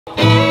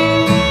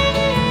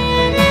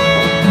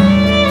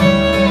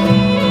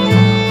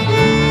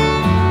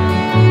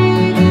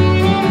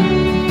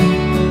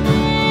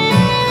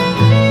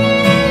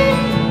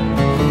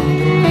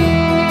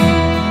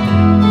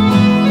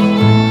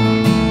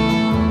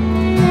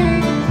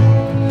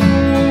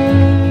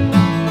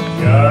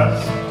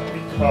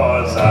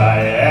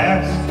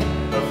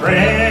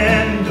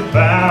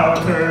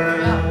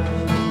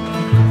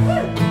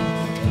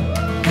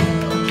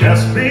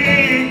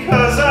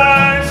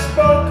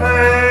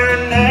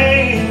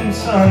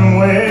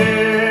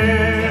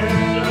unaware,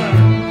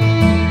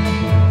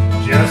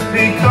 just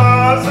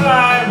because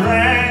I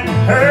ran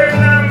her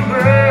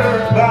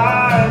number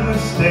by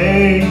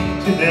mistake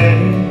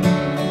today.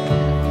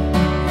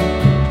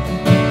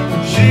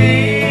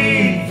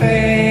 She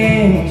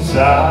thinks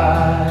I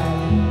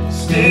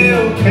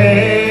still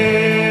care,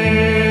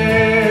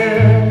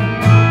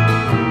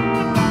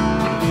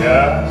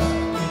 just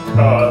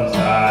because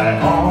I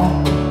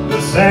haunt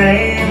the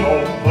same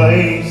old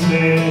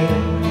places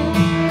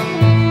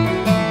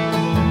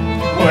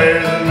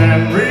where the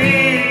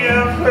memory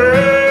of her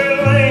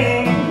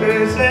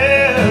lingers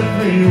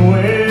everywhere.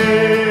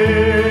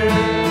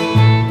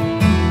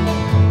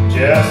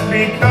 Just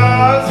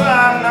because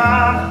I'm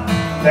not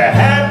the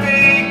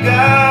happy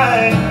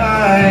guy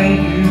I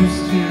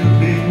used to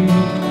be,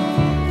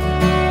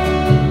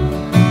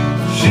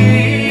 she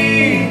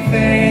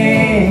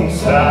thinks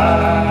I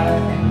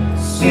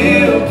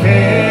still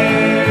care.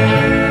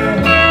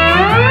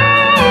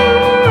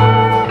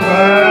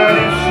 But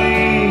if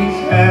she's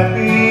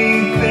happy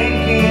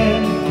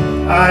thinking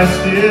I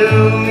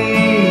still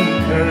need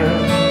her,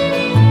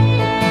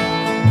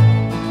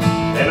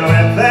 and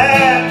let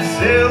that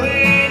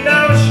silly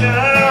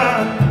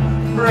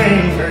notion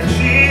bring her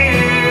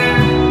cheer.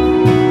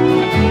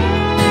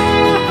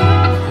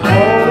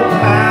 Oh,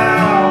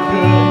 how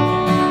could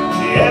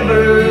she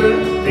ever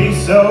be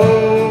so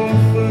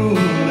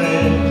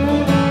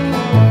foolish?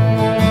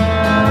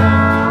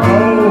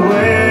 Oh,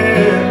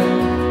 where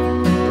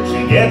she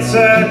gets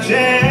such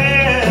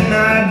an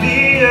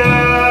idea.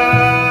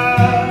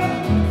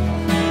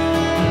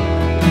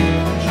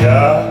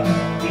 Just